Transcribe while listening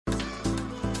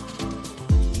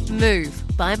Move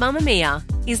by Mamamia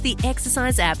is the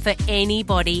exercise app for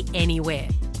anybody, anywhere.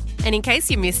 And in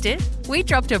case you missed it, we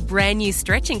dropped a brand new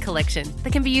stretching collection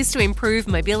that can be used to improve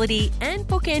mobility and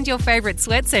bookend your favourite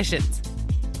sweat sessions.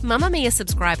 Mamamia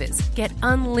subscribers get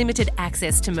unlimited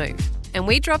access to Move, and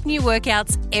we drop new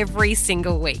workouts every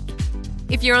single week.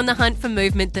 If you're on the hunt for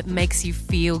movement that makes you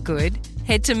feel good,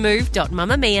 head to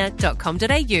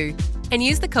move.mamamia.com.au and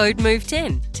use the code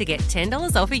MOVE10 to get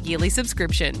 $10 off a yearly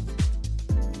subscription.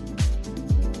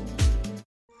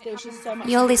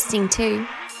 You're listening to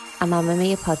a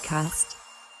Mamamia podcast.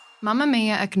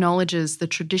 Mamamia acknowledges the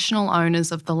traditional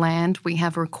owners of the land we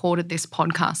have recorded this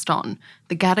podcast on,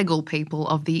 the Gadigal people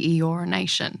of the Eora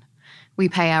Nation. We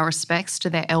pay our respects to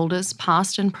their elders,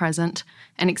 past and present,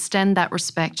 and extend that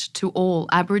respect to all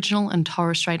Aboriginal and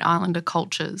Torres Strait Islander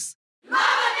cultures.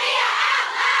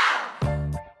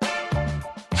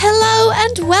 Hello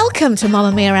and welcome to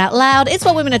Mamamia Out Loud. It's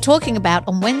what women are talking about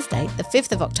on Wednesday, the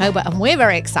 5th of October, and we're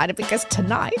very excited because we're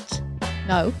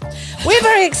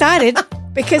very excited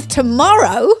because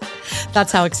tomorrow,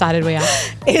 that's how excited we are,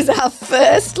 is our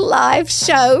first live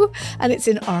show, and it's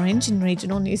in Orange in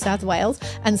regional New South Wales.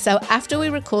 And so after we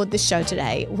record this show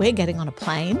today, we're getting on a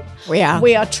plane. We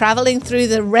are travelling through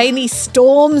the rainy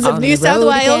storms of New South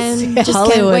Wales. Yes.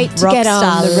 Just can't wait to get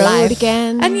on the road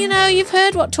again. And you know, you've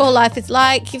heard what tour life is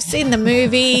like. You've seen the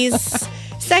movies.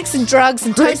 Sex and drugs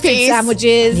and toasted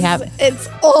sandwiches. Yep. It's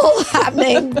all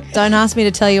happening. Don't ask me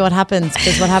to tell you what happens,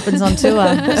 because what happens on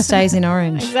tour stays in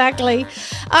Orange. Exactly.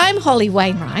 I'm Holly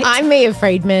Wainwright. I'm Mia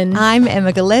Friedman. I'm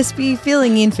Emma Gillespie,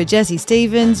 filling in for Jessie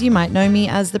Stevens. You might know me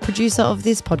as the producer of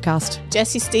this podcast.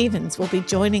 Jessie Stevens will be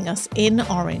joining us in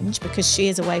Orange because she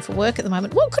is away for work at the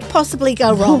moment. What could possibly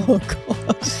go wrong? Oh,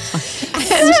 gosh.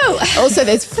 And also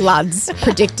there's floods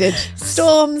predicted.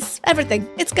 Storms, everything.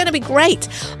 It's going to be great.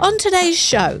 On today's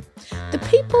show, the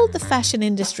people the fashion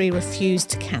industry refused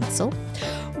to cancel.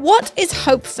 What is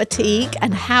hope fatigue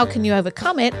and how can you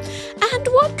overcome it? And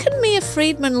what can Mia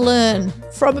Friedman learn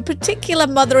from a particular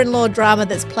mother-in-law drama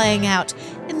that's playing out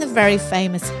in the very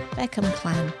famous Beckham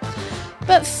clan?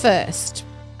 But first,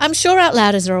 I'm sure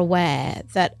Outlouders are aware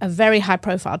that a very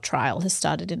high-profile trial has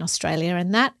started in Australia,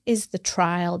 and that is the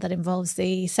trial that involves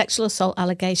the sexual assault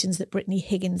allegations that Brittany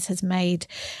Higgins has made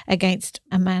against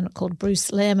a man called Bruce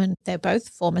Lehrmann. They're both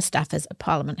former staffers at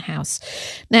Parliament House.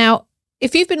 Now,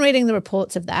 if you've been reading the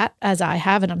reports of that, as I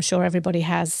have, and I'm sure everybody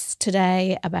has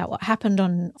today, about what happened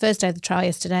on first day of the trial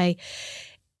yesterday,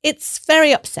 it's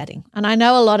very upsetting. And I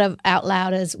know a lot of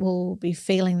Outlouders will be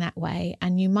feeling that way,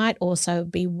 and you might also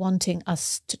be wanting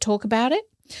us to talk about it.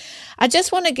 I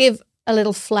just want to give a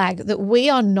little flag that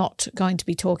we are not going to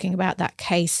be talking about that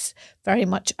case very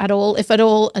much at all, if at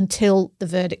all, until the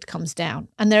verdict comes down.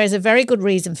 And there is a very good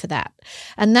reason for that.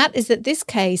 And that is that this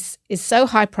case is so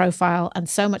high profile and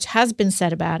so much has been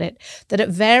said about it that at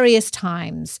various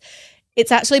times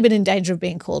it's actually been in danger of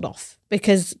being called off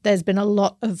because there's been a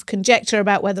lot of conjecture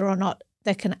about whether or not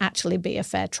there can actually be a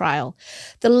fair trial.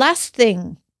 The last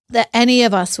thing that any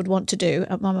of us would want to do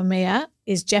at Mamamia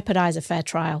is jeopardise a fair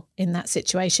trial in that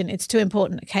situation. It's too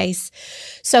important a case.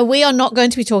 So we are not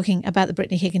going to be talking about the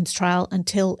Brittany Higgins trial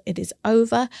until it is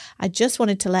over. I just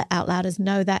wanted to let Outlouders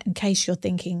know that in case you're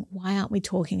thinking, why aren't we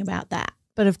talking about that?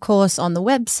 But of course, on the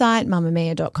website,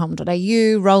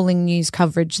 mamamia.com.au, rolling news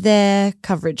coverage there,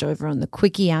 coverage over on the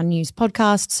Quickie, our news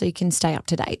podcast, so you can stay up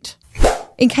to date.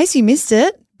 In case you missed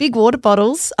it, big water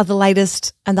bottles are the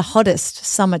latest and the hottest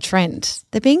summer trend.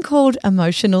 They're being called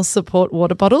emotional support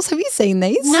water bottles. Have you seen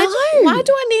these? No. Why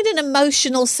do I need an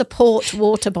emotional support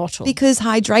water bottle? Because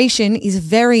hydration is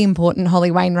very important,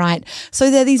 Holly Wainwright. So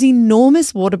there are these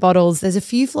enormous water bottles. There's a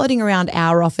few floating around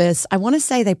our office. I want to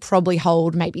say they probably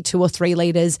hold maybe 2 or 3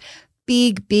 litres.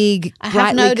 Big,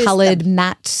 brightly coloured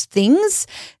matte things.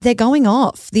 They're going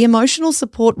off. The emotional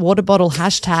support water bottle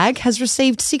hashtag has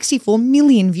received 64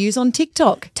 million views on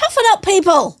TikTok. Toughen up,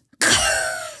 people.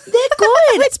 They're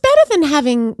good. It's better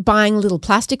than buying little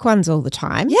plastic ones all the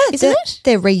time, isn't it?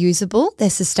 They're reusable. They're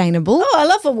sustainable. Oh, I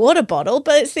love a water bottle,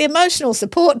 but it's the emotional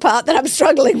support part that I'm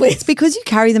struggling with. It's because you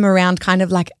carry them around kind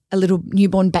of like a little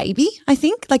newborn baby, I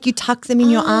think. Like you tuck them in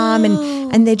your arm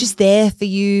and they're just there for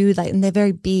you, and they're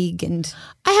very big. And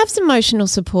I have some emotional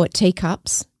support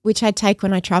teacups, which I take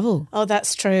when I travel. Oh,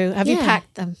 that's true. Have you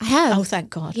packed them? I have. Oh, thank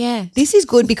God. Yeah. This is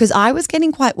good because I was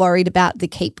getting quite worried about the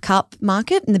Keep Cup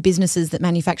market and the businesses that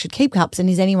manufactured Keep Cups, and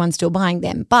is anyone still buying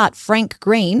them? But Frank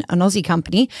Green, an Aussie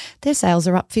company, their sales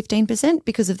are up 15%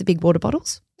 because of the big water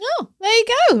bottles. Oh, there you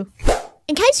go.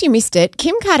 In case you missed it,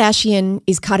 Kim Kardashian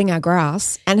is cutting our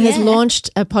grass and has launched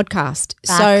a podcast.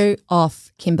 Back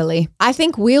off, Kimberly. I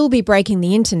think we'll be breaking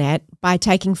the internet, by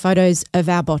taking photos of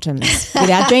our bottoms with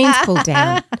our jeans pulled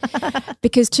down.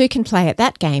 Because two can play at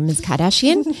that game as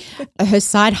Kardashian. Her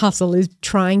side hustle is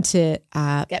trying to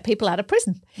get people out of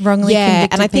prison. Wrongly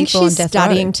convicted and I think people on she's death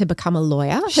studying row. to become a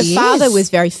lawyer. Her She father is. was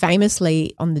very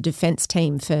famously on the defense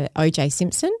team for O.J.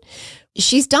 Simpson.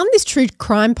 She's done this true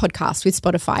crime podcast with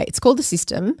Spotify. It's called The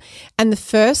System. And the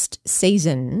first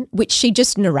season, which she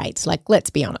just narrates, like, let's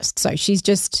be honest. So she's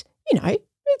just,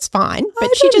 it's fine,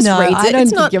 but she just reads it. I don't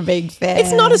It's think not, you're being fair.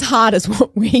 it's not as hard as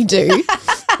what we do,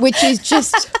 which is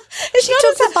just It's not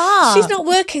took the bar. She's not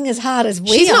working as hard as we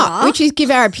she's are. not, which is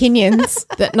give our opinions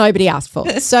that nobody asked for.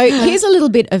 So here's a little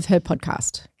bit of her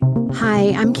podcast.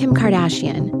 Hi, I'm Kim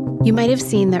Kardashian. You might have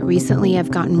seen that recently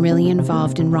I've gotten really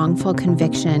involved in wrongful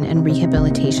conviction and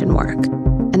rehabilitation work.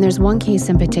 And there's one case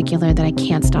in particular that I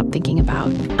can't stop thinking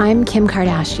about. I'm Kim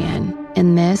Kardashian,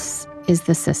 and this is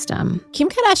The System. Kim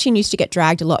Kardashian used to get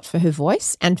dragged a lot for her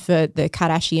voice and for the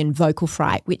Kardashian vocal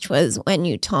fry, which was when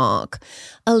you talk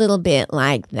a little bit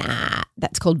like that.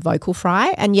 That's called vocal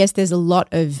fry. And yes, there's a lot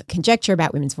of conjecture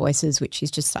about women's voices, which is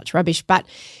just such rubbish. But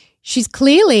she's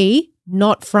clearly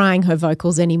not frying her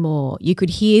vocals anymore. You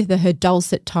could hear her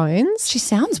dulcet tones. She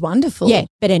sounds wonderful. Yeah,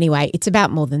 but anyway, it's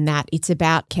about more than that. It's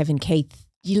about Kevin Keith.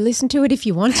 You listen to it if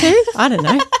you want to. I don't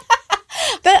know.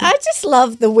 But I just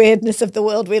love the weirdness of the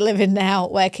world we live in now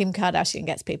where Kim Kardashian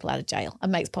gets people out of jail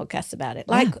and makes podcasts about it.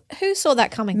 Like, who saw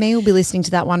that coming? Me will be listening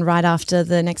to that one right after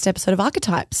the next episode of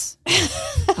Archetypes.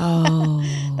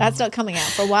 That's not coming out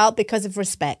for a while because of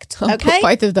respect. I'll Okay? put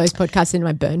both of those podcasts in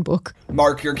my burn book.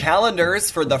 Mark your calendars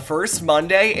for the first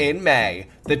Monday in May.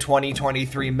 The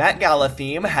 2023 Met Gala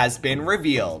theme has been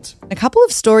revealed. A couple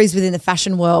of stories within the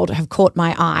fashion world have caught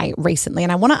my eye recently,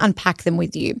 and I want to unpack them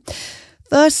with you.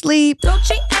 Firstly,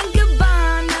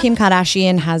 Kim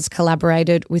Kardashian has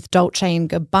collaborated with Dolce &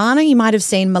 Gabbana. You might have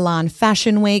seen Milan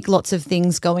Fashion Week, lots of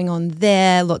things going on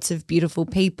there, lots of beautiful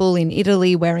people in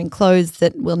Italy wearing clothes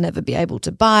that we'll never be able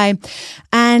to buy.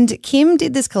 And Kim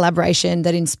did this collaboration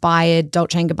that inspired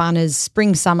Dolce & Gabbana's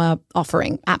spring-summer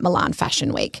offering at Milan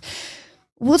Fashion Week.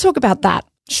 We'll talk about that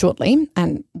shortly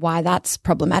and why that's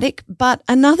problematic. But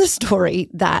another story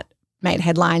that made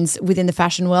headlines within the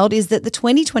fashion world is that the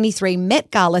 2023 Met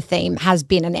Gala theme has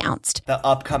been announced. The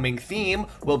upcoming theme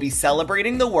will be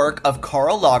celebrating the work of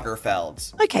Karl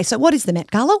Lagerfeld. Okay, so what is the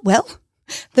Met Gala? Well,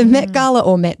 the Met Gala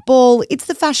or Met Ball, it's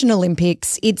the Fashion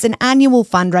Olympics. It's an annual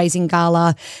fundraising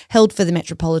gala held for the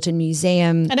Metropolitan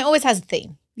Museum. And it always has a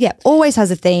theme. Yeah, always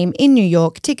has a theme in New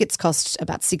York. Tickets cost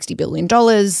about $60 billion.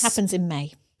 Happens in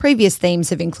May. Previous themes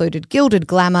have included gilded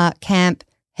glamour, camp,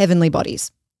 heavenly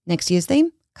bodies. Next year's theme?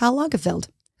 Karl Lagerfeld.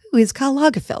 Who is Karl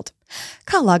Lagerfeld?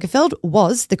 Karl Lagerfeld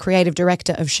was the creative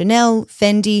director of Chanel,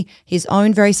 Fendi, his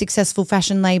own very successful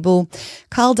fashion label.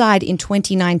 Karl died in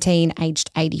 2019,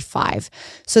 aged 85.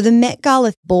 So the Met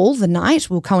Gala ball, the night,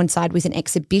 will coincide with an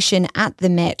exhibition at the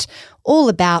Met all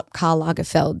about Karl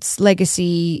Lagerfeld's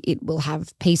legacy. It will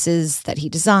have pieces that he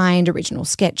designed, original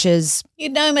sketches.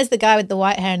 You'd know him as the guy with the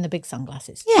white hair and the big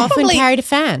sunglasses. Yeah. Often Probably- carried a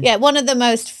fan. Yeah, one of the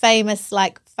most famous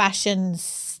fashion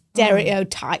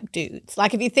stereotype dudes.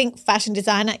 Like if you think fashion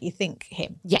designer, you think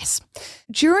him. Yes.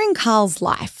 During Karl's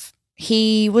life,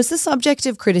 he was the subject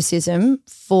of criticism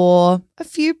for a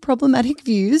few problematic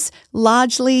views,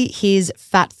 largely his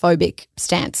fat-phobic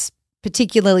stance,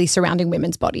 particularly surrounding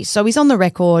women's bodies. So he's on the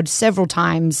record several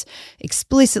times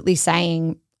explicitly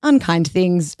saying unkind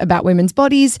things about women's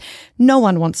bodies. No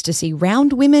one wants to see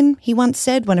round women, he once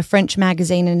said when a French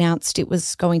magazine announced it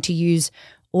was going to use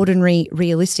ordinary,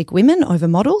 realistic women over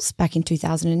models back in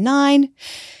 2009.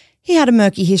 He had a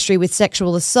murky history with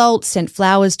sexual assault, sent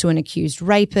flowers to an accused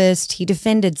rapist. He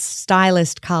defended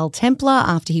stylist Carl Templer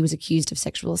after he was accused of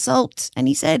sexual assault. And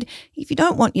he said, if you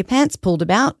don't want your pants pulled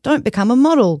about, don't become a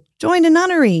model. Join a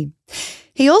nunnery.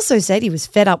 He also said he was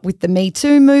fed up with the Me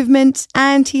Too movement,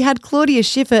 and he had Claudia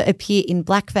Schiffer appear in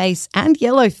blackface and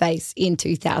yellowface in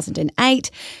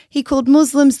 2008. He called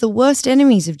Muslims the worst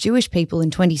enemies of Jewish people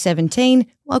in 2017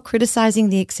 while criticising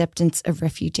the acceptance of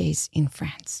refugees in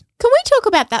France. Can we talk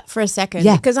about that for a second?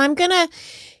 Yeah. Because I'm going to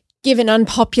give an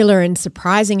unpopular and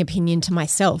surprising opinion to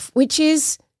myself, which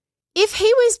is if he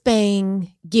was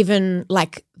being given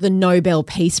the Nobel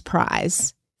Peace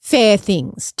Prize, fair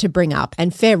things to bring up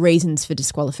and fair reasons for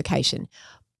disqualification.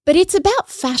 But it's about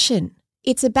fashion.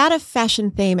 It's about a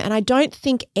fashion theme. And I don't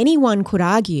think anyone could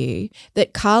argue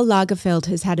that Karl Lagerfeld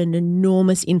has had an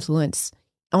enormous influence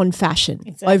on fashion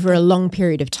over a long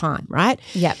period of time, right?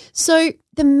 Yeah. So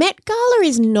the Met Gala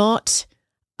is not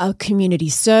a community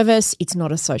service. It's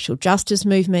not a social justice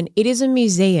movement. It is a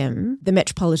museum, the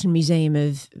Metropolitan Museum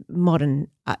of Modern,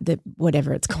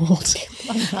 whatever it's called.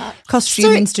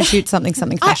 Costume Institute, something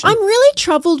fashion. I'm really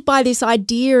troubled by this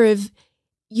idea of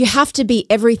you have to be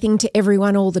everything to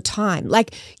everyone all the time.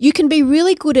 Like, you can be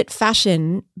really good at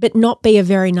fashion but not be a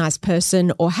very nice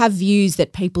person or have views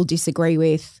that people disagree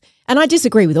with. And I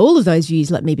disagree with all of those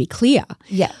views, let me be clear.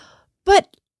 Yeah.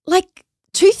 But, like,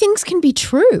 two things can be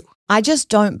true. I just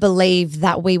don't believe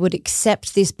that we would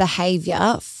accept this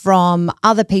behaviour from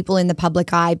other people in the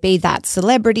public eye, be that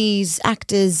celebrities,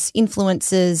 actors,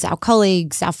 influencers, our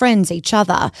colleagues, our friends, each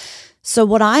other. So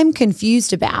what I'm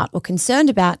confused about or concerned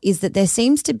about is that there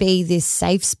seems to be this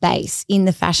safe space in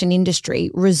the fashion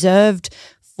industry reserved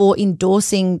for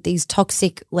endorsing these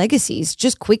toxic legacies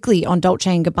just quickly on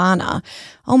Dolce & Gabbana.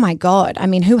 Oh my God. I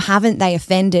mean, who haven't they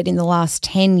offended in the last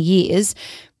 10 years?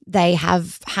 They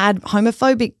have had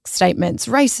homophobic statements,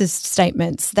 racist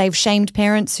statements. They've shamed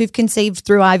parents who've conceived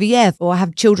through IVF or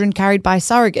have children carried by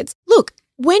surrogates. Look,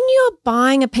 when you're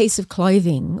buying a piece of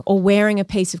clothing or wearing a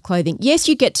piece of clothing, yes,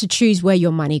 you get to choose where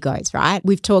your money goes, right?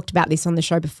 We've talked about this on the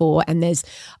show before, and there's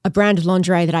a brand of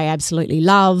lingerie that I absolutely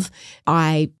love.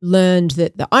 I learned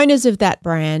that the owners of that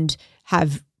brand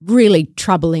have really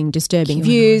troubling, disturbing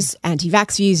views,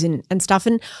 anti-vax views and stuff.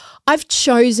 And I've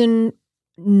chosen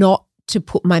not to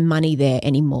put my money there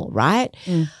anymore, right?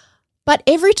 But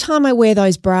every time I wear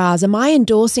those bras, am I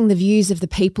endorsing the views of the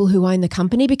people who own the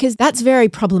company? Because that's very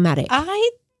problematic.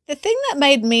 The thing that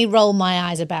made me roll my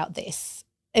eyes about this,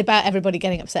 about everybody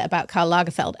getting upset about Karl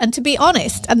Lagerfeld, and to be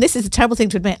honest, and this is a terrible thing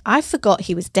to admit, I forgot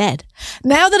he was dead.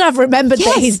 Now that I've remembered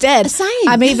that he's dead,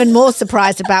 I'm even more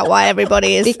surprised about why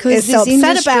everybody is because so this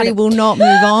upset about industry it. will not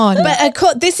move on.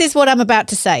 But this is what I'm about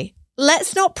to say.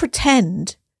 Let's not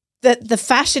pretend that the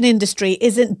fashion industry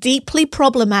isn't deeply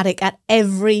problematic at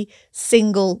every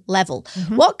single level.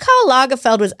 What Karl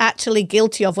Lagerfeld was actually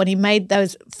guilty of when he made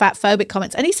those fat-phobic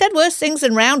comments, and he said worse things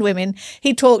than round women.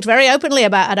 He talked very openly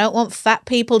about, I don't want fat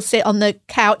people to sit on the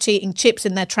couch eating chips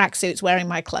in their tracksuits wearing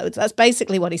my clothes. That's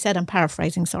basically what he said. I'm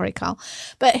paraphrasing, sorry, Karl.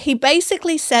 But he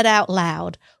basically said out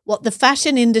loud what the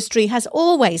fashion industry has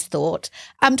always thought.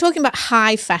 I'm talking about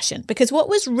high fashion, because what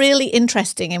was really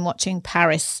interesting in watching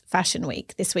Paris Fashion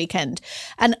Week this weekend,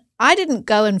 and I didn't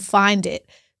go and find it,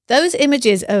 those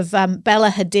images of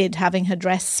Bella Hadid having her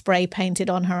dress spray painted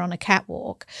on her on a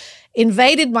catwalk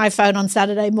invaded my phone on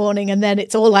Saturday morning, and then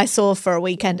it's all I saw for a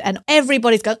weekend. And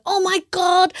everybody's going, oh my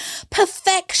God,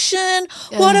 perfection.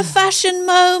 What a fashion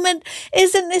moment.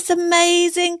 Isn't this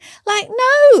amazing? Like,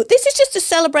 no, this is just a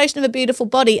celebration of a beautiful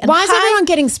body. And why is everyone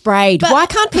getting sprayed? Why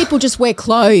can't people just wear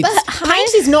clothes?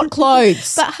 Paint is not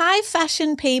clothes. But high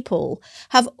fashion people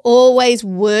have always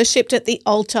worshipped at the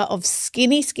altar of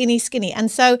skinny, skinny, skinny.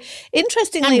 And so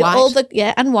interestingly,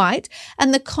 and white.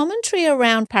 And the commentary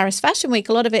around Paris Fashion Week,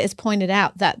 a lot of it is pointed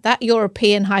out that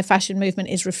European high fashion movement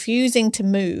is refusing to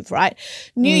move, right?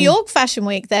 New York Fashion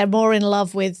Week, they're more in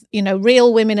love with,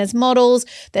 real women as models.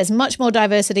 There's much more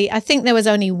diversity. I think there was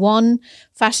only one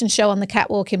fashion show on the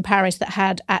catwalk in Paris that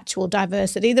had actual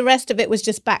diversity. The rest of it was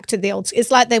just back to the old. It's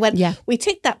like they went, we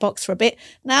ticked that box for a bit.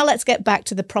 Now let's get back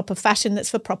to the proper fashion that's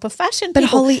for proper fashion people. But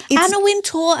Holly, Anna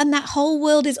Wintour and that whole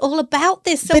world is all about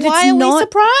this. So why are we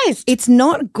surprised? It's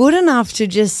not good enough to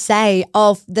just say,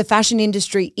 the fashion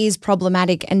industry is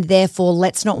problematic and therefore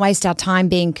let's not waste our time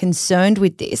being concerned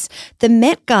with this. The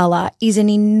Met Gala is an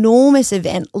enormous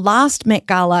event. Last Met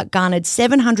Gala garnered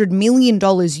 $700 million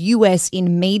US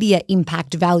in media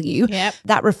impact value. Yep.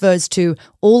 That refers to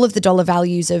all of the dollar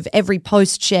values of every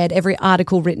post shared, every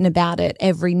article written about it,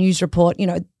 every news report.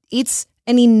 It's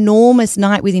an enormous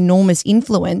night with enormous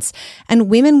influence, and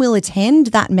women will attend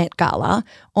that Met Gala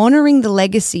honouring the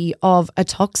legacy of a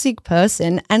toxic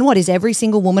person. And what is every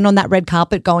single woman on that red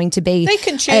carpet going to be? They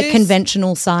can choose a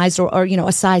conventional size or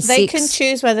a size 6. They can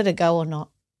choose whether to go or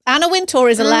not. Anna Wintour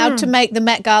is allowed to make the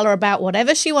Met Gala about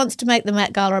whatever she wants to make the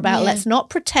Met Gala about. Yeah. Let's not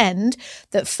pretend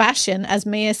that fashion, as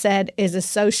Mia said, is a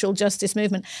social justice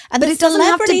movement. But it doesn't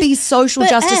have to be social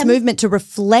justice movement to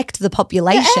reflect the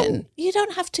population. You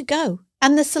don't have to go.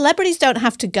 And the celebrities don't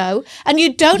have to go. And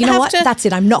you don't have to. That's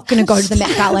it. I'm not going to go to the Met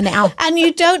Gala now. And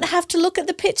you don't have to look at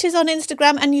the pictures on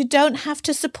Instagram, and you don't have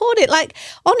to support it. Like,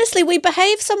 honestly, we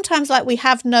behave sometimes like we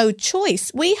have no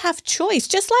choice. We have choice.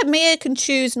 Just like Mia can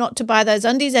choose not to buy those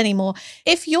undies anymore.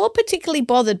 If you're particularly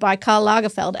bothered by Karl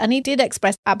Lagerfeld, and he did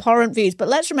express abhorrent views, but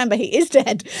let's remember he is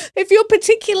dead. If you're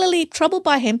particularly troubled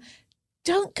by him,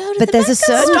 don't go to but the there's Met a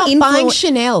certain Stop buying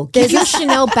Chanel. Give your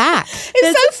Chanel back.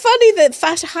 It's so funny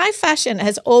that high fashion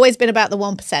has always been about the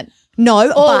 1%.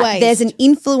 No, Always. but there's an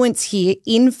influence here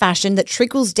in fashion that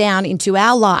trickles down into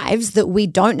our lives that we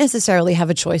don't necessarily have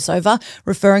a choice over,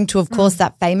 referring to, of course,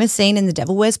 that famous scene in The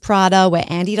Devil Wears Prada where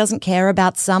Andy doesn't care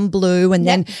about some blue and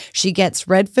then she gets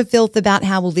read for filth about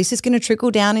how, well, this is going to trickle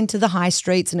down into the high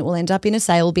streets and it will end up in a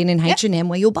sale bin in H&M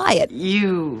where you'll buy it.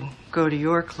 You go to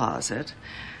your closet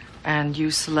and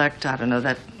you select, I don't know,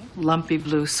 that lumpy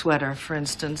blue sweater, for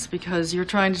instance, because you're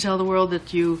trying to tell the world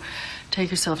that you take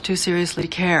yourself too seriously to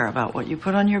care about what you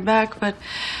put on your back. But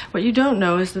what you don't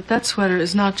know is that that sweater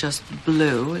is not just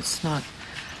blue, it's not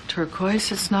turquoise,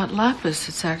 it's not lapis,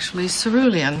 it's actually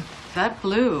cerulean. That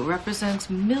blue represents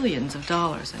millions of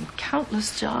dollars and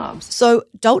countless jobs. So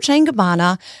Dolce &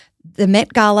 Gabbana, the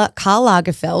Met Gala, Karl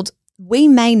Lagerfeld, we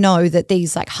may know that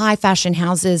these like high fashion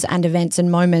houses and events and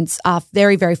moments are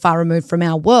very, very far removed from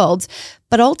our worlds,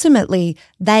 but ultimately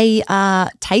they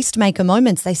are tastemaker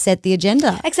moments. They set the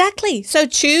agenda. Exactly. So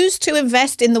choose to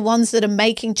invest in the ones that are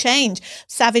making change.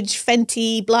 Savage,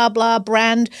 Fenty, blah, blah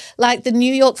brand, like the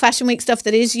New York Fashion Week stuff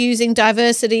that is using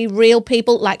diversity, real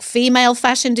people, like female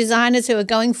fashion designers who are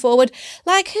going forward.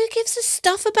 Like, who gives a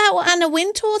stuff about what Anna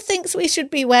Wintour thinks we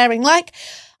should be wearing? Like,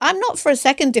 I'm not for a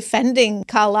second defending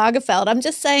Karl Lagerfeld. I'm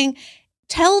just saying,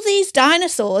 tell these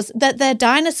dinosaurs that they're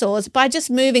dinosaurs by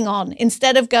just moving on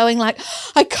instead of going like,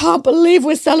 I can't believe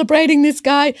we're celebrating this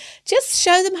guy. Just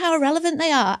show them how irrelevant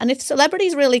they are. And if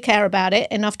celebrities really care about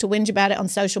it enough to whinge about it on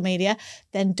social media,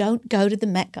 then don't go to the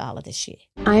Met Gala this year.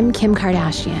 I'm Kim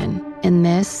Kardashian, and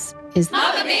this is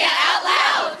Mamma Mia Out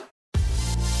Loud!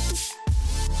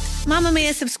 Mamma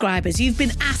Mia subscribers, you've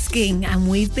been asking and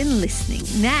we've been listening.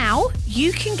 Now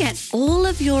you can get all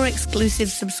of your exclusive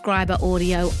subscriber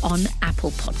audio on Apple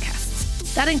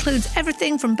Podcasts. That includes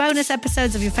everything from bonus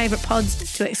episodes of your favourite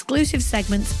pods to exclusive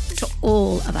segments to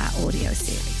all of our audio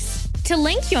series. To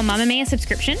link your Mamma Mia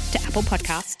subscription to Apple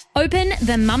Podcasts, open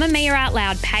the Mamma Mia Out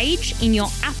Loud page in your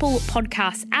Apple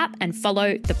Podcasts app and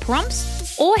follow the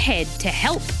prompts, or head to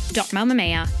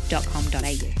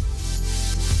help.mamamia.com.au.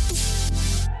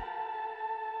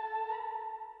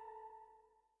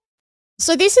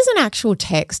 So this is an actual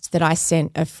text that I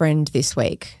sent a friend this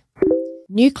week.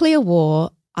 Nuclear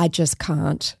war, I just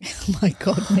can't. Oh my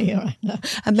God, Mia, I know.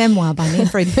 A memoir by Mia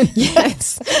Friedman.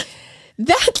 Yes.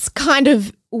 That's kind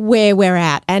of where we're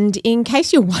at. And in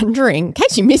case you're wondering, in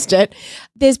case you missed it,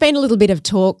 there's been a little bit of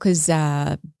talk because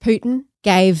Putin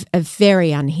gave a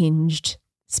very unhinged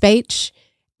speech.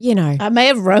 You know, I may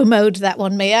have Romoed that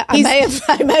one, Mia. I may have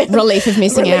relief of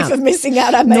missing out. Relief of missing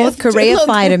out. I may North have Korea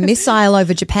fired a missile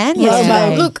over Japan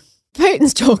yesterday. Look,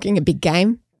 Putin's talking a big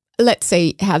game. Let's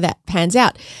see how that pans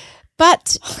out.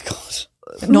 But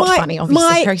Not funny,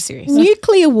 obviously, very serious.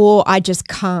 Nuclear war, I just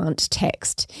can't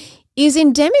text, is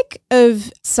endemic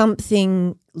of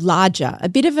something larger, a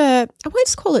bit of a, I won't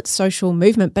just call it social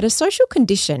movement, but a social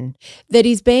condition that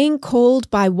is being called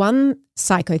by one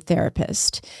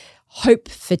psychotherapist hope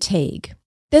fatigue.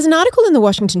 There's an article in the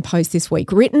Washington Post this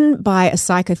week written by a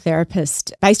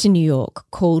psychotherapist based in New York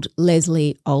called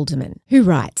Leslie Alderman, who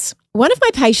writes, "One of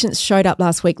my patients showed up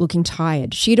last week looking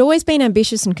tired. She had always been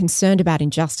ambitious and concerned about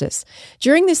injustice.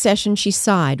 During the session, she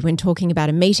sighed when talking about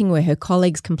a meeting where her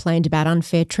colleagues complained about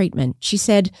unfair treatment. She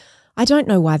said, 'I don't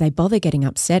know why they bother getting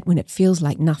upset when it feels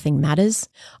like nothing matters.'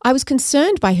 I was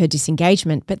concerned by her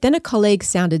disengagement, but then a colleague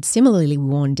sounded similarly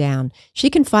worn down. She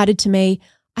confided to me,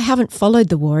 'I haven't followed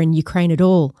the war in Ukraine at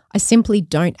all. I simply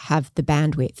don't have the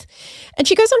bandwidth.' And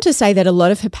she goes on to say that a lot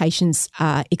of her patients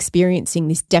are experiencing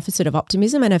this deficit of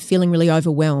optimism and are feeling really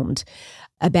overwhelmed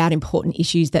about important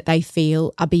issues that they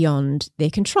feel are beyond their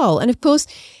control. And of course,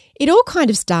 it all kind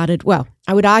of started, well,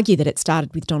 I would argue that it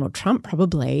started with Donald Trump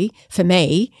probably, for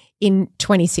me, in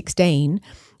 2016.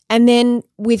 And then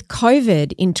with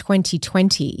COVID in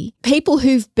 2020, people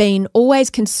who've been always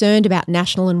concerned about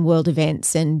national and world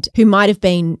events and who might have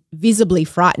been visibly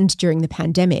frightened during the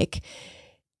pandemic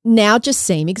now just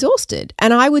seem exhausted.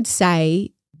 And I would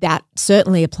say that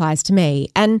certainly applies to me.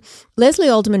 And Leslie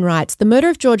Alderman writes, "The murder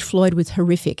of George Floyd was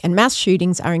horrific and mass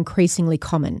shootings are increasingly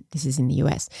common." This is in the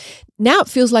US. "Now it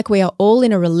feels like we are all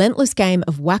in a relentless game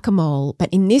of whack-a-mole, but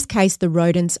in this case, the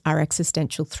rodents are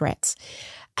existential threats."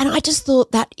 And I just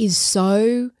thought that is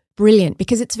so brilliant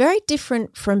because it's very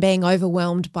different from being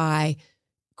overwhelmed by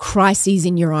crises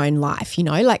in your own life. You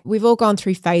know, like we've all gone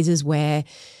through phases where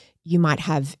you might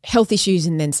have health issues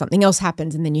and then something else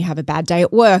happens and then you have a bad day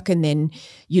at work and then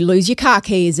you lose your car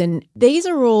keys. And these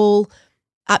are all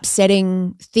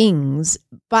upsetting things,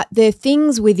 but they're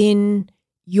things within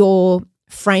your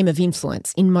frame of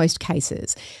influence in most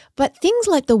cases. But things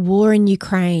like the war in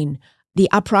Ukraine, the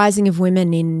uprising of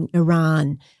women in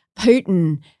Iran,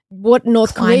 Putin, what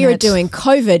North Korea are Climate. doing,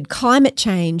 COVID, climate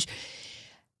change.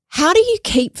 How do you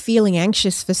keep feeling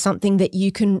anxious for something that you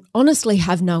can honestly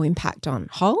have no impact on?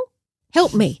 Hol,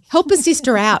 help me. Help a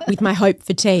sister out with my hope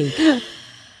fatigue.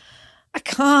 I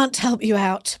can't help you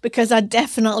out because I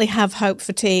definitely have hope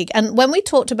fatigue. And when we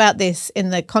talked about this in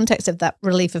the context of that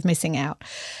relief of missing out,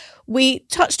 we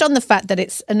touched on the fact that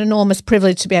it's an enormous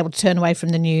privilege to be able to turn away from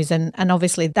the news, and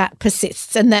obviously that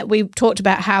persists, and that we talked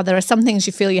about how there are some things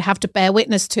you feel you have to bear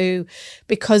witness to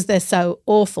because they're so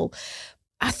awful.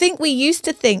 I think we used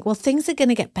to think, well, things are going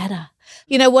to get better.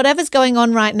 You know, whatever's going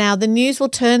on right now, the news will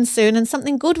turn soon and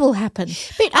something good will happen.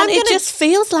 But it just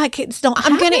feels like it's not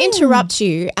I'm going to happening. interrupt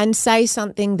you and say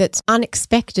something that's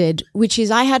unexpected, which is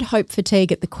I had hope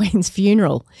fatigue at the Queen's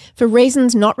funeral for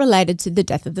reasons not related to the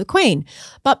death of the Queen,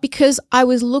 but because I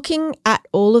was looking at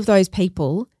all of those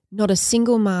people, not a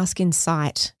single mask in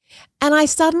sight. And I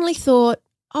suddenly thought,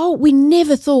 oh, we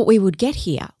never thought we would get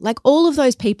here. Like all of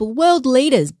those people, world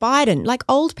leaders, Biden, like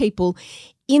old people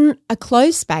in a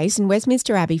closed space in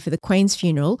Westminster Abbey for the Queen's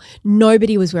funeral,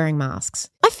 nobody was wearing masks.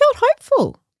 I felt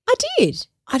hopeful. I did.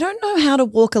 I don't know how to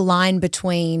walk a line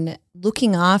between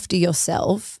looking after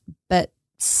yourself but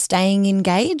staying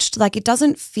engaged. Like it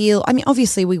doesn't feel, I mean,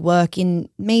 obviously we work in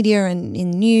media and in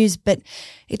news, but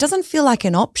it doesn't feel like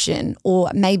an option, or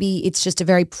maybe it's just a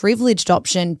very privileged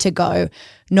option to go,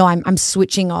 no, I'm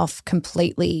switching off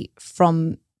completely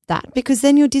from that, because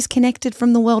then you're disconnected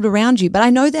from the world around you. But I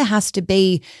know there has to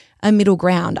be a middle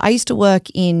ground. I used to work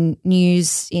in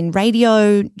news, in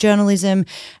radio journalism,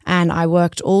 and I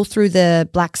worked all through the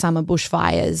Black Summer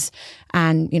bushfires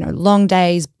and, you know, long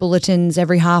days, bulletins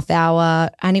every half hour.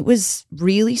 And it was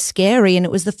really scary. And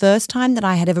it was the first time that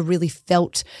I had ever really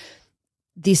felt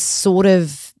this sort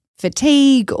of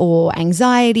fatigue or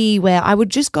anxiety where I would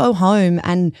just go home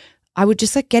and I would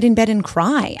just like get in bed and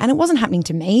cry. And it wasn't happening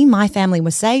to me. My family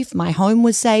was safe. My home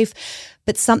was safe.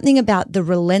 But something about the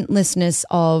relentlessness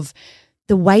of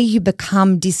the way you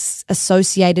become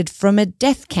disassociated from a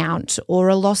death count or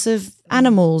a loss of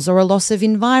animals or a loss of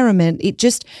environment,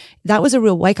 that was a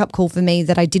real wake-up call for me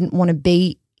that I didn't want to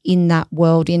be in that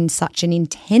world in such an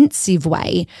intensive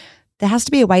way. There has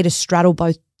to be a way to straddle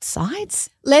both sides.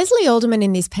 Leslie Alderman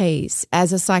in this piece,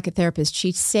 as a psychotherapist,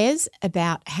 she says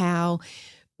about how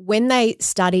when they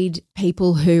studied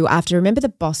people who, after, remember the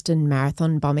Boston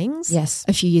Marathon bombings? Yes.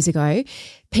 A few years ago,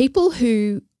 people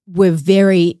who were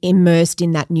very immersed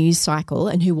in that news cycle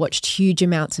and who watched huge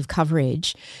amounts of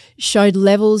coverage showed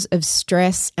levels of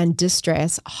stress and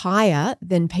distress higher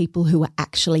than people who were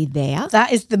actually there.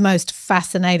 That is the most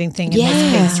fascinating thing in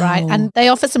this piece, right? And they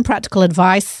offer some practical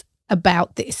advice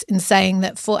about this in saying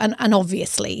that and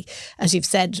obviously, as you've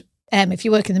said, if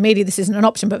you work in the media, this isn't an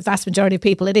option, but vast majority of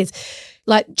people it is.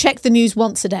 Like, check the news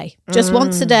once a day, just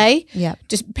once a day. Yeah.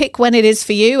 Just pick when it is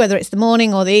for you, whether it's the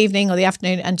morning or the evening or the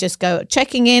afternoon, and just go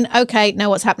checking in. Okay, know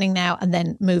what's happening now, and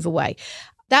then move away.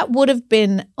 That would have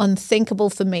been unthinkable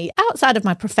for me outside of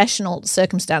my professional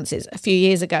circumstances a few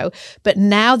years ago. But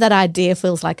now that idea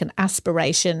feels like an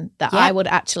aspiration that I would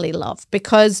actually love,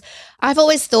 because I've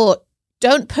always thought,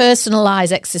 don't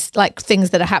personalize like things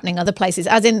that are happening other places,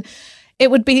 as in, it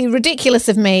would be ridiculous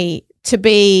of me to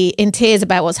be in tears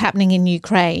about what's happening in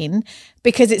Ukraine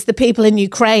because it's the people in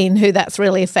Ukraine who that's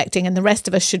really affecting, and the rest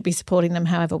of us should be supporting them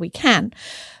however we can.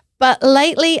 But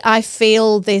lately I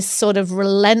feel this sort of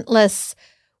relentless,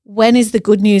 when is the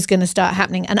good news going to start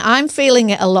happening? And I'm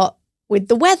feeling it a lot with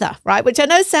the weather, right? Which I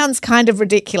know sounds kind of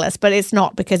ridiculous, but it's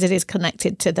not, because it is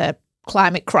connected to the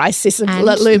climate crisis and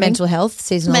looming. Mental health,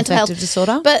 seasonal affective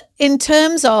disorder. But in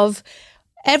terms of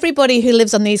everybody who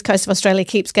lives on the east coast of Australia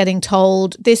keeps getting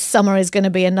told this summer is going to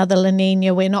be another La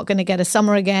Nina. We're not going to get a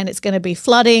summer again. It's going to be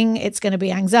flooding. It's going to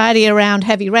be anxiety around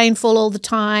heavy rainfall all the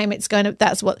time. And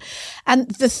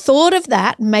the thought of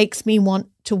that makes me want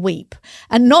to weep.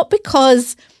 And not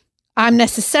because I'm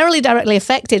necessarily directly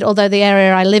affected, although the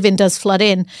area I live in does flood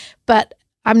in, but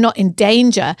I'm not in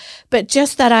danger. But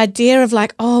just that idea of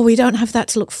like, oh, we don't have that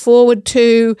to look forward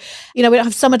to. You know, we don't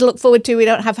have summer to look forward to. We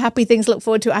don't have happy things to look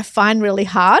forward to. I find really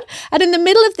hard. And in the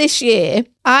middle of this year,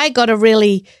 I got a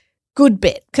really good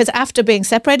bit, because after being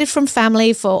separated from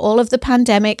family for all of the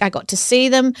pandemic, I got to see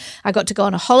them. I got to go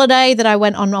on a holiday that I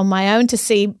went on my own to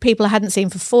see people I hadn't seen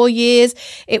for 4 years.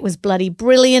 It was bloody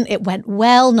brilliant. It went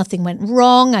well. Nothing went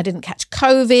wrong. I didn't catch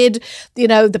COVID. You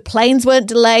know, the planes weren't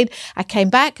delayed. I came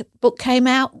back, book came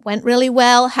out, went really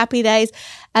well, happy days.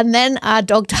 And then our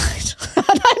dog died.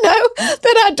 And I know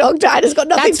that our dog died has got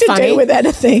nothing to do with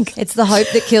anything. It's the hope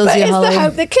that kills you, Holly. It's the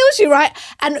hope that kills you, right?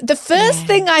 And the first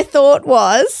thing I thought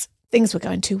was, things were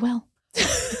going too well.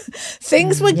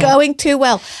 Things were going too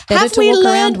well. Better Have to we walk around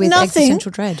learned with nothing?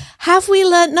 existential dread. Have we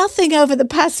learned nothing over the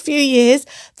past few years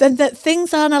than that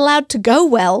things aren't allowed to go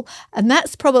well? And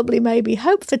that's probably maybe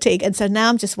hope fatigue. And so now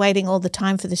I'm just waiting all the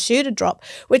time for the shoe to drop,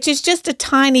 which is just a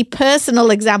tiny personal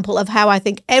example of how I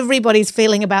think everybody's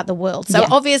feeling about the world. So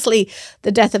obviously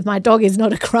the death of my dog is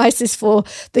not a crisis for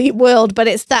the world, but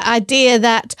it's that idea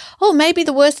that, oh, maybe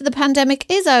the worst of the pandemic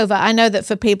is over. I know that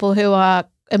for people who are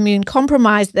immune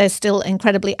compromised, they're still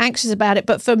incredibly anxious about it.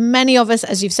 But for many of us,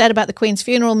 as you've said about the Queen's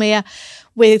funeral, Mia,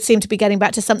 we seem to be getting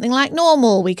back to something like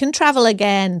normal. We can travel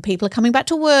again. People are coming back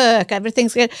to work.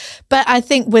 Everything's good. But I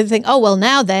think we think, oh, well,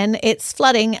 now then it's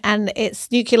flooding and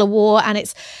it's nuclear war and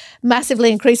it's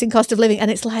massively increasing cost of living. And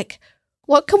it's like,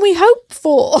 what can we hope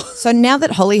for? So now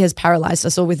that Holly has paralysed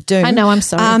us all with doom. I know, I'm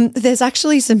sorry. There's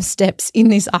actually some steps in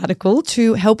this article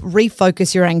to help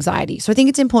refocus your anxiety. So I think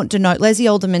it's important to note, Leslie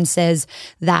Alderman says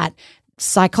that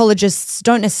psychologists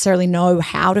don't necessarily know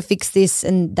how to fix this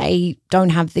and they don't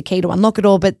have the key to unlock it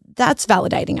all, but that's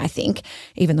validating, I think,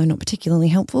 even though not particularly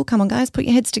helpful. Come on, guys, put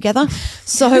your heads together.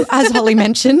 So as Holly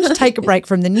mentioned, take a break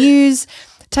from the news.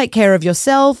 Take care of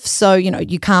yourself. So,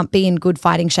 you can't be in good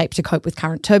fighting shape to cope with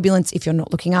current turbulence if you're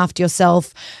not looking after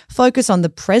yourself. Focus on the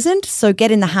present. So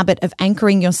get in the habit of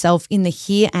anchoring yourself in the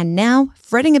here and now.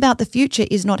 Fretting about the future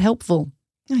is not helpful.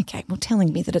 Okay, well,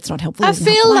 telling me that it's not helpful. I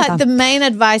feel like the main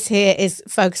advice here is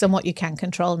focus on what you can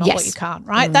control, not what you can't,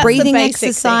 right? That's breathing the basic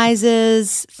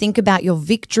exercises, think about your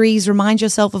victories, remind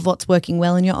yourself of what's working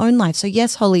well in your own life. So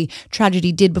yes, Holly,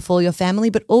 tragedy did befall your family,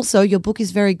 but also your book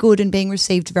is very good and being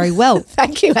received very well.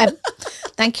 Thank you, Em.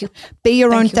 Thank you. Be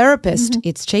your own therapist.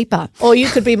 It's cheaper. Or you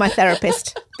could be my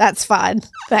therapist. That's fine.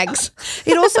 Thanks.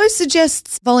 It also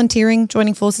suggests volunteering,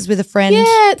 joining forces with a friend.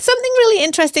 Yeah, something really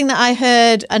interesting that I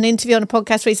heard an interview on a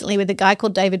podcast recently with a guy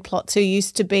called David Plotz, who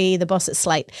used to be the boss at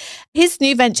Slate. His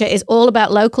new venture is all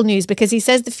about local news because he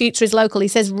says the future is local. He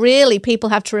says really people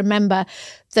have to remember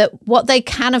that what they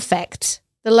can affect,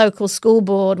 the local school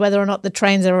board, whether or not the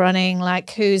trains are running, like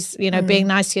who's, being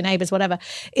nice to your neighbours, whatever,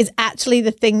 is actually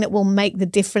the thing that will make the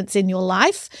difference in your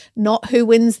life, not who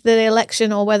wins the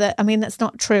election or whether, that's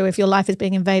not true if your life is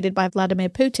being invaded by Vladimir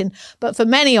Putin. But for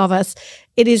many of us,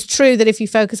 it is true that if you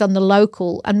focus on the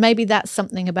local, and maybe that's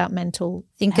something about mental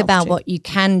Think health about too. what you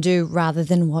can do rather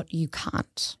than what you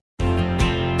can't.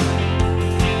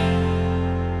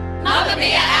 Mamma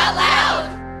Mia Out Loud!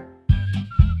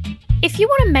 If you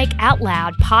want to make Out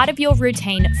Loud part of your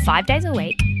routine 5 days a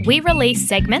week, we release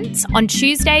segments on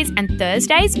Tuesdays and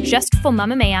Thursdays just for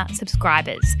Mamma Mia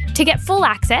subscribers. To get full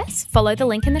access, follow the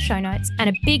link in the show notes, and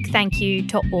a big thank you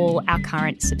to all our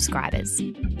current subscribers.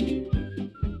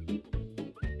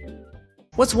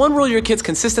 What's one rule your kids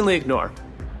consistently ignore?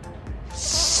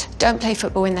 Don't play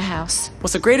football in the house.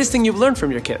 What's the greatest thing you've learned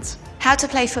from your kids? How to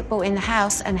play football in the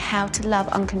house and how to love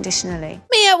unconditionally.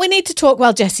 Mia, we need to talk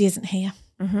while Jessie isn't here.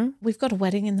 Mm-hmm. We've got a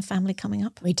wedding in the family coming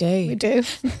up. We do. We do.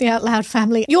 The Out Loud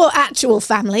family. Your actual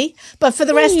family, but for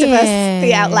the rest of us,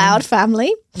 the Out Loud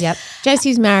family. Yep.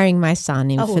 Jessie's marrying my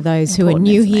son, for those who are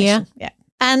new here. Yeah.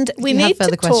 And we If you need have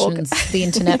further to talk. questions, the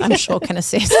internet, I'm sure, can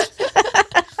assist.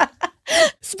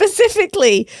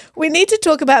 Specifically, we need to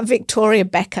talk about Victoria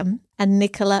Beckham and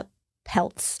Nicola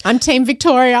Peltz. I'm Team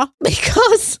Victoria.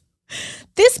 Because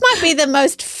this might be the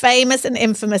most famous and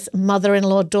infamous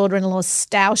mother-in-law, daughter-in-law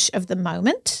stoush of the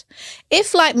moment.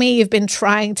 If, like me, you've been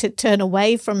trying to turn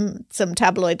away from some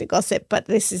tabloid gossip, but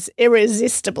this is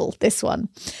irresistible, this one.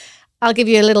 I'll give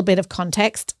you a little bit of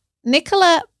context.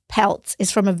 Nicola Peltz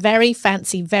is from a very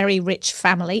fancy, very rich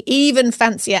family, even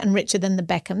fancier and richer than the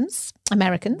Beckhams,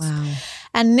 Americans. Wow.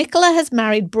 And Nicola has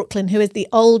married Brooklyn, who is the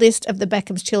oldest of the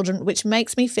Beckhams' children, which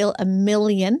makes me feel a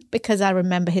million because I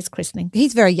remember his christening.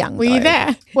 He's very young. Were you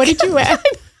there? What did you wear?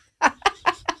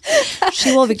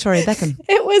 She wore Victoria Beckham.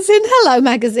 It was in Hello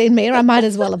Magazine, Mia. I might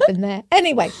as well have been there.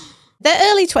 Anyway,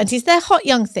 they're early 20s. They're hot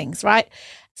young things, right?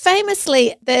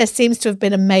 Famously, there seems to have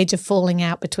been a major falling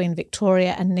out between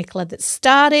Victoria and Nicola that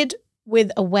started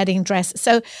with a wedding dress.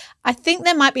 So I think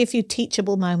there might be a few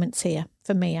teachable moments here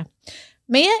for Mia.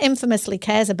 Mia infamously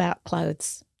cares about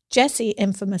clothes. Jessie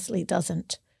infamously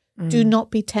doesn't. Do not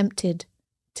be tempted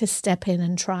to step in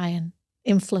and try and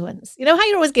influence. You know how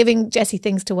you're always giving Jessie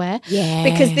things to wear? Yeah.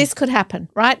 Because this could happen,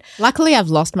 right? Luckily, I've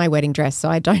lost my wedding dress, so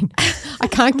I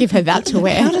can't give her that to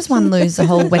wear. How does one lose a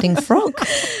whole wedding frock?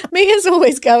 Mia's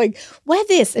always going, wear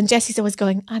this. And Jessie's always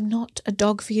going, I'm not a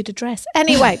dog for you to dress.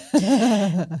 Anyway,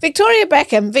 Victoria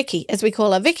Beckham, Vicky, as we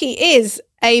call her, Vicky is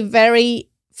a very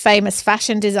famous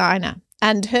fashion designer.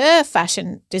 And her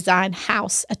fashion design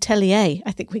house, atelier,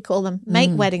 I think we call them, make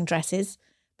wedding dresses.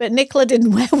 But Nicola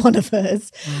didn't wear one of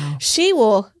hers. Wow. She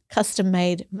wore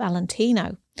custom-made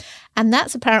Valentino. And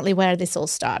that's apparently where this all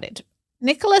started.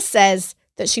 Nicola says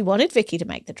that she wanted Vicky to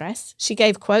make the dress. She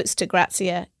gave quotes to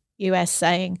Grazia US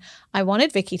saying, "I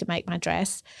wanted Vicky to make my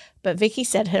dress, but Vicky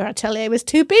said her atelier was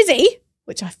too busy,"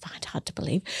 which I find hard to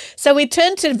believe. So we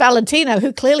turned to Valentino,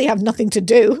 who clearly have nothing to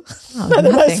do. The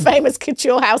most famous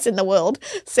couture house in the world,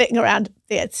 sitting around.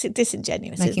 Yeah, it's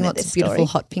disingenuous, making lots of beautiful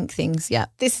hot pink things. Yeah.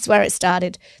 This is where it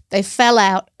started. They fell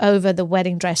out over the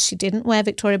wedding dress. She didn't wear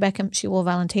Victoria Beckham. She wore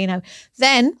Valentino.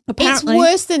 Then apparently, it's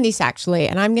worse than this, actually.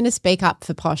 And I'm going to speak up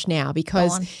for Posh now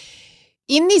because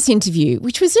in this interview,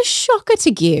 which was a shocker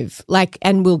to give,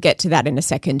 and we'll get to that in a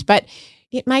second, but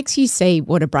it makes you see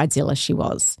what a bridezilla she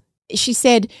was. She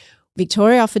said,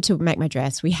 Victoria offered to make my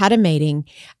dress. We had a meeting,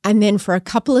 and then for a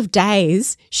couple of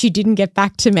days, she didn't get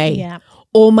back to me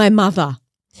or my mother.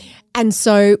 And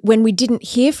so when we didn't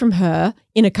hear from her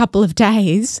in a couple of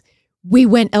days, we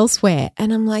went elsewhere.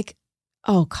 And I'm like,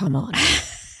 oh, come on.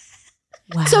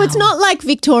 Wow. So it's not like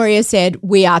Victoria said,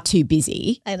 we are too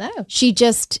busy. I know. She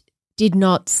just did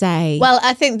not say. Well,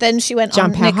 I think then she went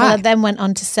on, Nicola then went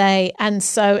on to say, and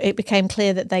so it became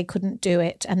clear that they couldn't do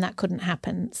it and that couldn't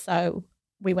happen. So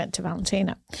we went to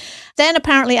Valentino. Then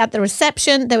apparently at the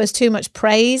reception, there was too much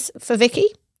praise for Vicky,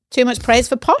 too much praise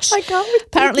for Posh.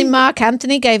 Apparently Mark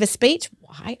Anthony gave a speech.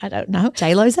 Why? I don't know.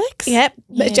 J-Lo's ex? Yep.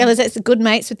 J-Lo's ex, good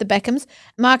mates with the Beckhams.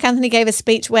 Mark Anthony gave a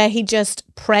speech where he just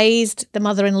praised the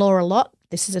mother-in-law a lot.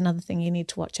 This is another thing you need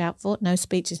to watch out for. No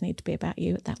speeches need to be about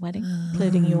you at that wedding,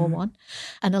 including your one.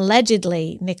 And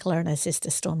allegedly, Nicola and her sister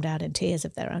stormed out in tears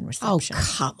of their own reception. Oh,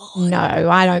 come on. No,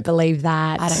 I don't believe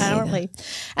that. Apparently.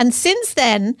 And since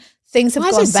then, things have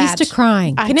gone bad. Why is her sister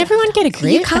crying? Can everyone get a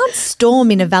grip? You can't storm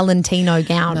in a Valentino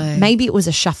gown. No. Maybe it was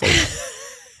a shuffle.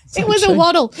 It was a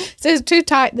waddle. So it's too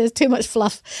tight. There's too much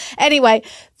fluff. Anyway,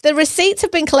 the receipts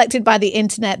have been collected by the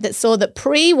internet that saw that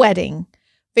pre-wedding,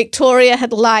 Victoria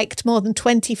had liked more than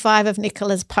 25 of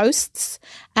Nicola's posts,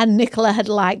 and Nicola had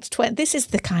liked 20. This is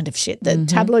the kind of shit that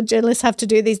tabloid journalists have to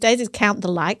do these days, is count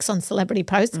the likes on celebrity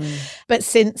posts. But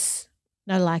since,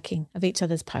 no liking of each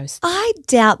other's posts. I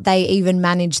doubt they even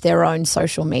manage their own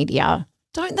social media.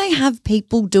 Don't they have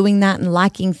people doing that and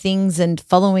liking things and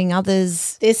following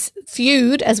others? This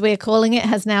feud, as we're calling it,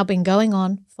 has now been going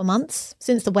on for months,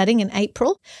 since the wedding in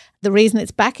April. The reason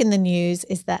it's back in the news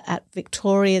is that at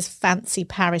Victoria's Fancy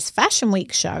Paris Fashion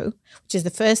Week show, which is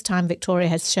the first time Victoria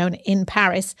has shown in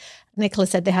Paris, Nicola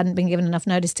said they hadn't been given enough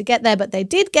notice to get there, but they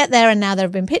did get there, and now there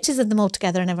have been pictures of them all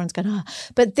together and everyone's going, oh.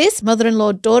 But this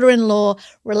mother-in-law, daughter-in-law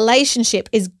relationship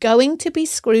is going to be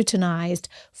scrutinised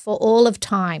for all of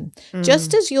time,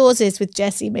 just as yours is with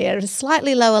Jessie Mia at a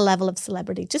slightly lower level of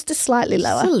celebrity, just a slightly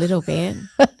lower. Just a little bit.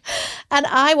 And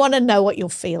I want to know what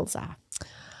your feels are.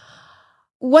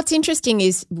 What's interesting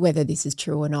is whether this is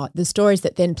true or not. The stories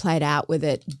that then played out were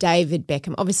that David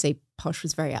Beckham, obviously Posh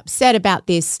was very upset about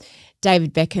this.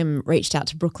 David Beckham reached out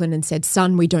to Brooklyn and said,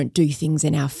 son, we don't do things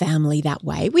in our family that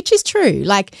way, which is true.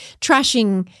 Like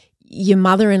trashing your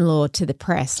mother-in-law to the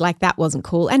press, like that wasn't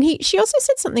cool. And she also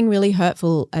said something really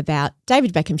hurtful about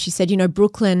David Beckham. She said,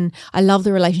 Brooklyn, I love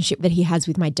the relationship that he has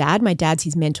with my dad. My dad's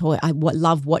his mentor. I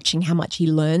love watching how much he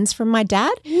learns from my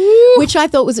dad, which I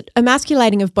thought was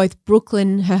emasculating of both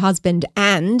Brooklyn, her husband,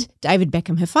 and David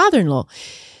Beckham, her father-in-law.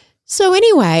 So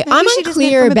anyway, Maybe I'm she just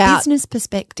unclear meant from about a business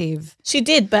perspective. She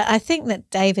did, but I think that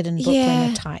David and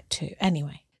Brooklyn are tight too.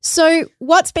 Anyway. So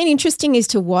what's been interesting is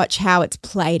to watch how it's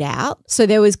played out. So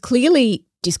there was clearly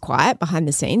disquiet behind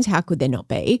the scenes. How could there not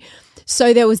be?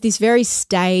 So there was this very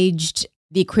staged,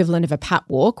 the equivalent of a pat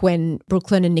walk when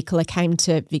Brooklyn and Nicola came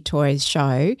to Victoria's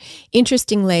show.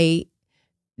 Interestingly,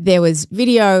 there was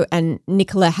video and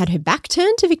Nicola had her back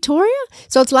turned to Victoria.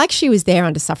 So it's like she was there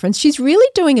under sufferance. She's really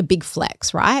doing a big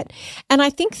flex, right? And I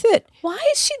think that... Why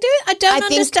is she doing it? I don't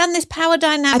understand this power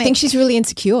dynamic. I think she's really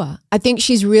insecure. I think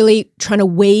she's really trying to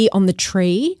wee on the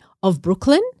tree of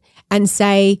Brooklyn and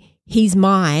say, he's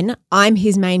mine. I'm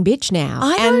his main bitch now.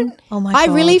 I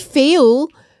really feel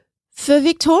for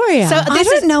Victoria. So I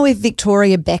don't know if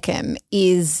Victoria Beckham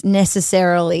is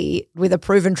necessarily with a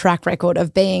proven track record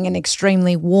of being an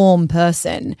extremely warm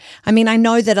person. I mean, I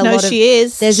know that a lot of... She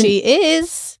is. She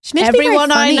is.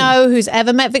 Everyone I know who's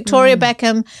ever met Victoria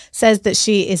Beckham says that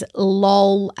she is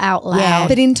lol out loud. Yeah,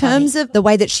 but in terms of the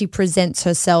way that she presents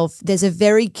herself, there's a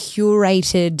very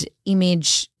curated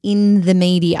image in the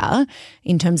media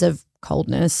in terms of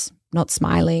coldness, not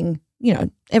smiling.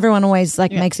 Everyone always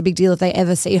makes a big deal if they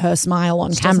ever see her smile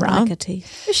on camera. Doesn't like her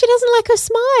teeth. If she doesn't like her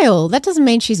smile, that doesn't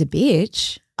mean she's a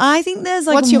bitch. I think there's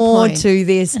like What's your more point? to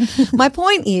this. My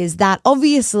point is that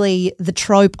obviously the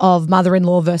trope of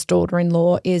mother-in-law versus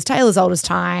daughter-in-law is Taylor's oldest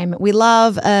time. We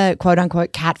love a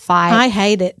quote-unquote cat fight. I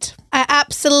hate it. I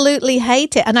absolutely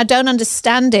hate it, and I don't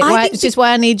understand it, which is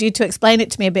why I need you to explain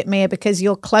it to me a bit, Mia, because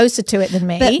you're closer to it than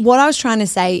me. But what I was trying to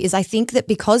say is I think that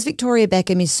because Victoria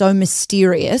Beckham is so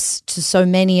mysterious to so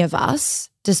many of us,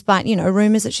 despite,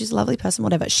 rumours that she's a lovely person,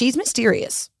 whatever, she's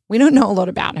mysterious. We don't know a lot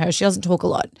about her. She doesn't talk a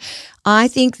lot. I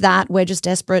think that we're just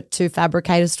desperate to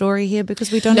fabricate a story here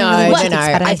because we don't know anything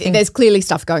about anything. There's clearly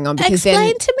stuff going on. Because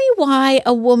Explain to me why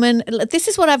a woman, this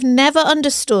is what I've never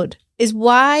understood, is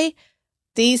why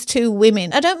these two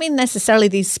women, I don't mean necessarily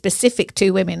these specific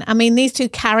two women, I mean these two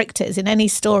characters in any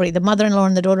story, the mother-in-law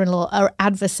and the daughter-in-law, are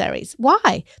adversaries.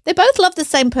 Why? They both love the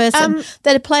same person.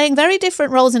 They're playing very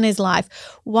different roles in his life.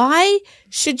 Why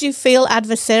should you feel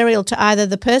adversarial to either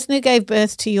the person who gave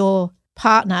birth to your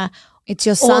partner? It's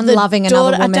your son loving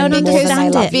another woman I don't more than they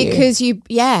love you.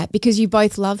 Because you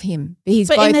both love him. He's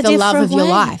But both in a the love of different your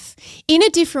way. life. In a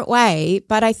different way,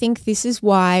 but I think this is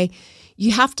why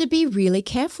you have to be really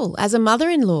careful. As a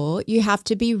mother-in-law, you have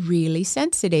to be really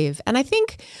sensitive. And I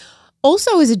think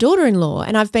also as a daughter-in-law,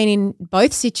 and I've been in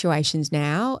both situations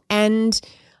now, and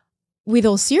with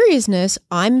all seriousness,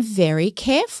 I'm very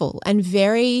careful and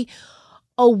very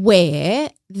aware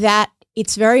that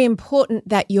it's very important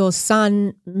that your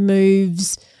son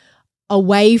moves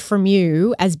away from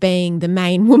you as being the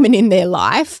main woman in their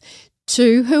life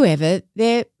to whoever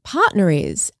their partner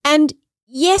is. And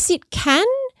yes, it can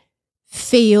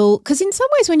feel, because in some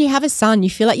ways when you have a son, you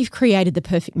feel like you've created the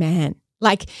perfect man.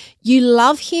 Like you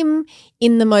love him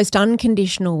in the most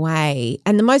unconditional way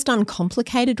and the most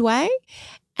uncomplicated way.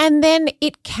 And then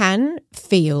it can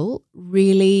feel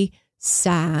really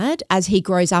sad as he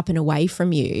grows up and away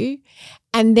from you.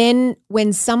 And then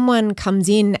when someone comes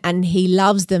in and he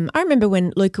loves them, I remember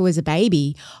when Luca was a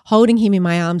baby, holding him in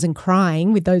my arms and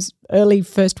crying with those early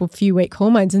first few week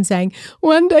hormones and saying,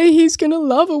 one day he's going to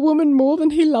love a woman more than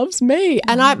he loves me.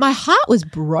 And my heart was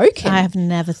broken. I have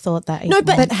never thought that. No,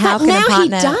 but how can now a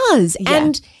partner, he does. Yeah.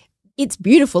 And it's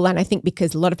beautiful. And I think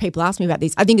because a lot of people ask me about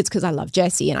this, I think it's because I love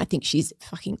Jessie and I think she's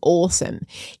fucking awesome.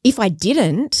 If I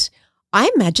didn't, I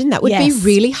imagine that would be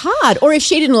really hard. Or if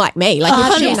she didn't like me, like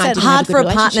if she and I didn't hard have a for a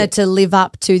good partner relationship. to live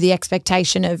up to the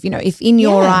expectation of, if in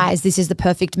your eyes this is the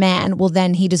perfect man, well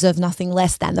then he deserves nothing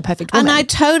less than the perfect woman. And I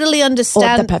totally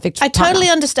understand. Or the perfect I totally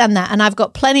partner. understand that. And I've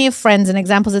got plenty of friends and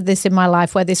examples of this in my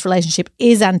life where this relationship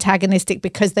is antagonistic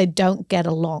because they don't get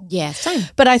along. Yeah, same.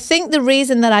 But I think the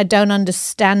reason that I don't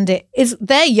understand it is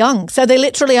they're young. So they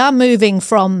literally are moving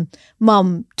from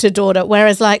mum to daughter.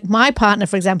 Whereas like my partner,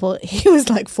 for example, he was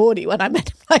like 40 when I met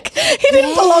him. Like he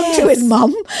didn't belong to his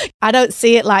mum. I don't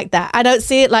see it like that. I don't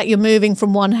see it like you're moving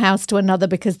from one house to another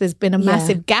because there's been a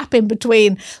massive gap in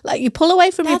between. Like you pull away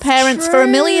from your parents for a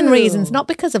million reasons, not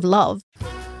because of love.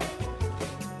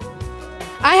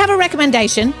 I have a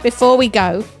recommendation before we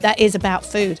go that is about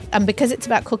food. And because it's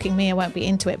about cooking, Mia won't be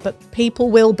into it, but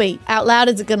people will be. Out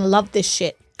Louders are going to love this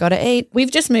shit. Gotta eat. We've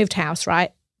just moved house,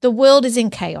 right? The world is in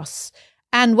chaos.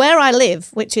 And where I live,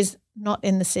 which is not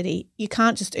in the city, you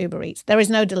can't just Uber Eats. There is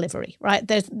no delivery, right?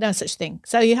 There's no such thing.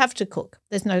 So you have to cook.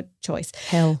 There's no choice.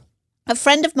 Hell. A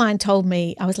friend of mine told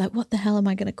me, I was like, what the hell am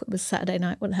I going to cook? It was Saturday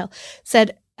night. What the hell?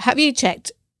 Said, have you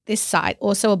checked this site,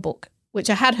 also a book, which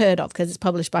I had heard of because it's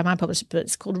published by my publisher, but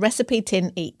it's called Recipe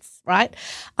Tin Eats, right?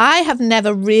 I have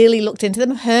never really looked into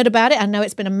them, heard about it. I know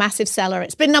it's been a massive seller.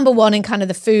 It's been number one in kind of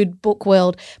the food book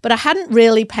world, but I hadn't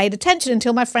really paid attention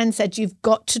until my friend said, you've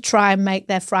got to try and make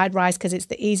their fried rice because it's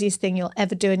the easiest thing you'll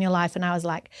ever do in your life. And I was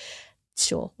like,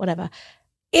 sure, whatever.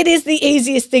 It is the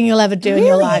easiest thing you'll ever do in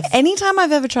your life. Anytime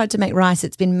I've ever tried to make rice,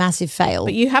 it's been massive fail.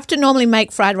 But you have to normally make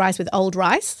fried rice with old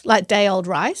rice, like day-old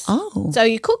rice. Oh. So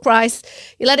you cook rice,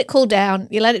 you let it cool down,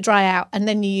 you let it dry out, and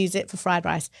then you use it for fried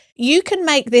rice. You can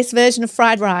make this version of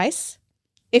fried rice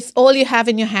if all you have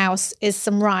in your house is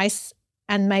some rice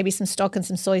and maybe some stock and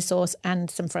some soy sauce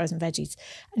and some frozen veggies.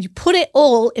 And you put it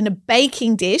all in a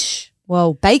baking dish.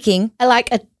 Well, baking. Like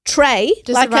a tray.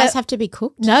 Does like the rice have to be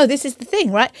cooked? No, this is the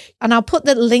thing, right? And I'll put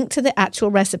the link to the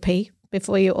actual recipe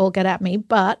before you all get at me.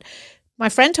 But my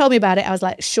friend told me about it. I was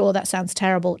like, sure, that sounds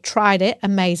terrible. Tried it.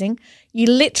 Amazing. You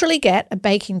literally get a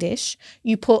baking dish.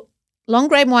 You put long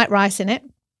grain white rice in it,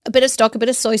 a bit of stock, a bit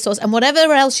of soy sauce, and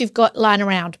whatever else you've got lying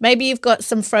around. Maybe you've got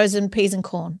some frozen peas and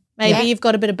corn. Maybe you've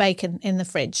got a bit of bacon in the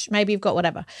fridge. Maybe you've got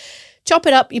whatever. Chop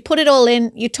it up. You put it all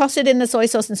in. You toss it in the soy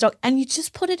sauce and stock, and you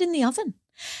just put it in the oven.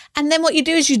 And then what you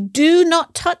do is you do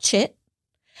not touch it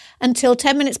until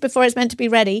 10 minutes before it's meant to be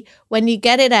ready. When you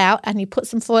get it out and you put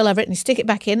some foil over it and you stick it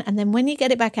back in, and then when you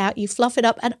get it back out, you fluff it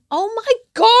up, and oh my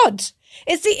God,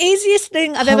 it's the easiest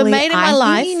thing I've ever made in my life.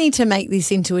 I think you need to make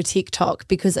this into a TikTok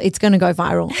because it's going to go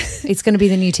viral. It's going to be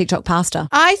the new TikTok pasta.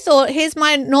 I thought, here's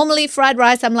my normally fried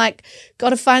rice. I'm like, got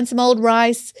to find some old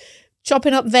rice,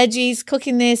 chopping up veggies,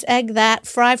 cooking this, egg that,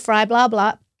 fry, blah,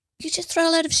 blah. You just throw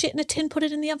a load of shit in a tin, put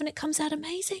it in the oven, it comes out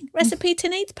amazing. Recipe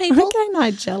tin eats, people. Okay,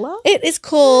 Nigella. It is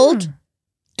called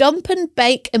Dump and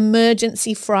Bake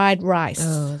Emergency Fried Rice.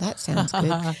 Oh, that sounds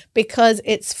good. Because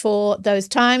it's for those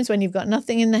times when you've got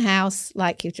nothing in the house,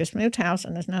 like you've just moved house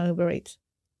and there's no Uber Eats.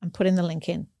 I'm putting the link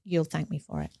in. You'll thank me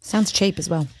for it. Sounds cheap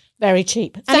as well. Very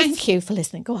cheap. Thank you for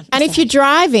listening. Go on. And if you're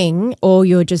driving or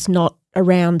you're just not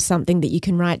around something that you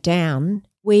can write down,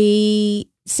 we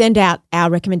send out our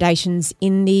recommendations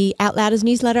in the Outlouders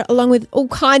newsletter along with all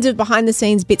kinds of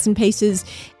behind-the-scenes bits and pieces.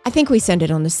 I think we send it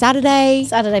on a Saturday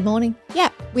morning. Yeah,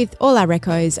 with all our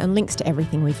recos and links to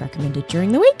everything we've recommended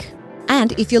during the week.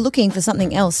 And if you're looking for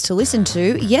something else to listen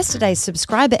to, yesterday's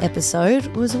subscriber episode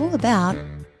was all about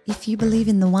if you believe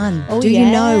in the one. Oh, Do you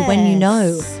know when you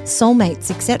know?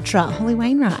 Soulmates, etc. Holly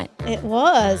Wainwright. It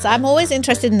was. I'm always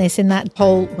interested in this, in that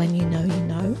whole when you know, you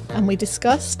know. And we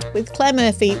discussed with Claire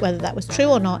Murphy whether that was true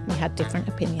or not. We had different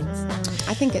opinions.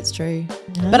 I think it's true.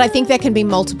 But I think there can be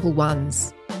multiple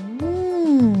ones.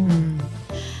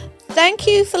 Thank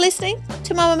you for listening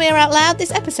to Mamma Mia Out Loud.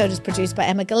 This episode is produced by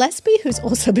Emma Gillespie, who's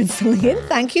also been filling in.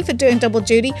 Thank you for doing double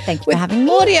duty. Thank you for having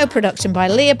me. Audio production by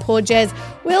Leah Porges.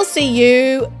 We'll see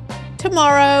you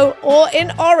tomorrow or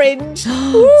in Orange. See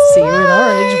you in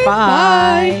Orange.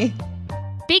 Bye.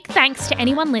 Big thanks to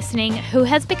anyone listening who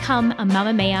has become a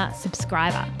Mamma Mia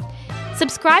subscriber.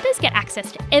 Subscribers get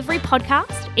access to every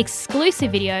podcast,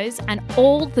 exclusive videos, and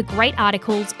all the great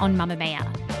articles on Mamma Mia.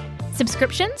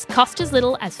 Subscriptions cost as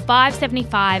little as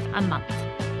 $5.75 a month.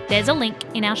 There's a link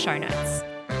in our show notes.